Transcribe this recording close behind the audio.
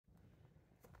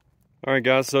All right,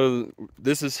 guys, so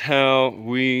this is how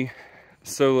we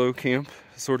solo camp,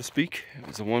 so to speak.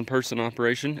 It's a one-person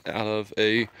operation out of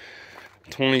a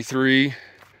 23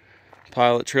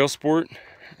 Pilot trailsport.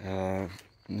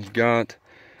 We've got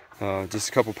just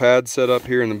a couple pads set up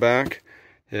here in the back.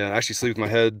 Yeah, I actually sleep with my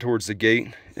head towards the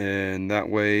gate, and that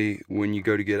way when you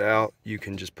go to get out, you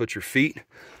can just put your feet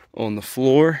on the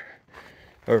floor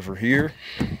over here.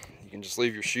 You can just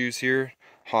leave your shoes here,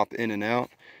 hop in and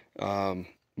out.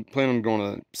 Planning on going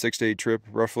a 6-day trip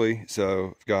roughly,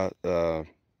 so I've got a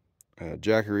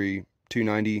Jackery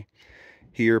 290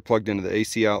 here plugged into the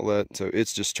AC outlet, so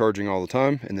it's just charging all the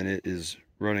time, and then it is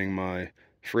running my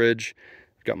fridge.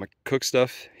 I've got my cook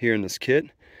stuff here in this kit.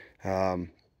 Got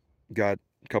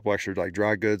a couple extra like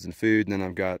dry goods and food, and then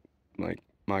I've got like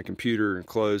my computer and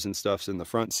clothes and stuff's in the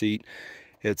front seat.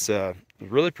 It's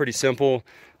really pretty simple.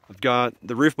 I've got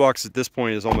the roof box at this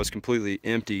point is almost completely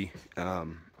empty,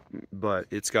 but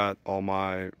it's got all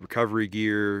my recovery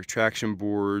gear, traction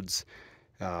boards,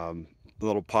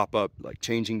 little pop-up like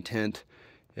changing tent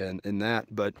and that.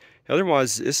 But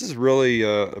otherwise, this is really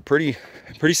a pretty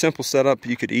simple setup.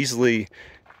 You could easily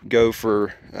go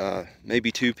for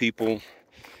maybe 2 people.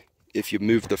 If you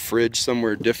move the fridge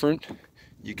somewhere different,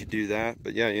 you could do that.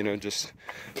 But yeah, you know, just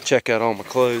check out all my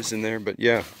clothes in there. But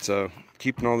yeah, so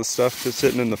keeping all the stuff just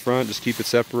sitting in the front, just keep it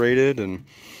separated, and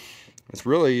it's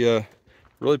really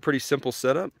really pretty simple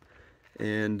setup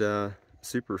and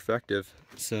super effective.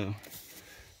 So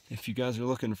if you guys are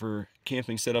looking for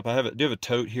camping setup, I do have a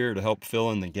tote here to help fill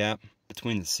in the gap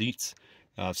between the seats.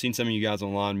 I've seen some of you guys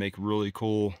online make really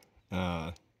cool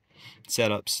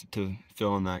setups to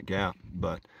fill in that gap.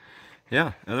 But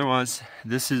yeah, otherwise,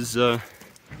 this is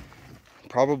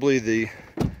probably the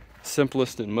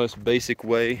simplest and most basic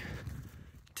way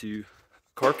to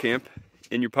car camp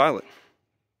in your Pilot.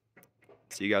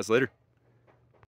 See you guys later.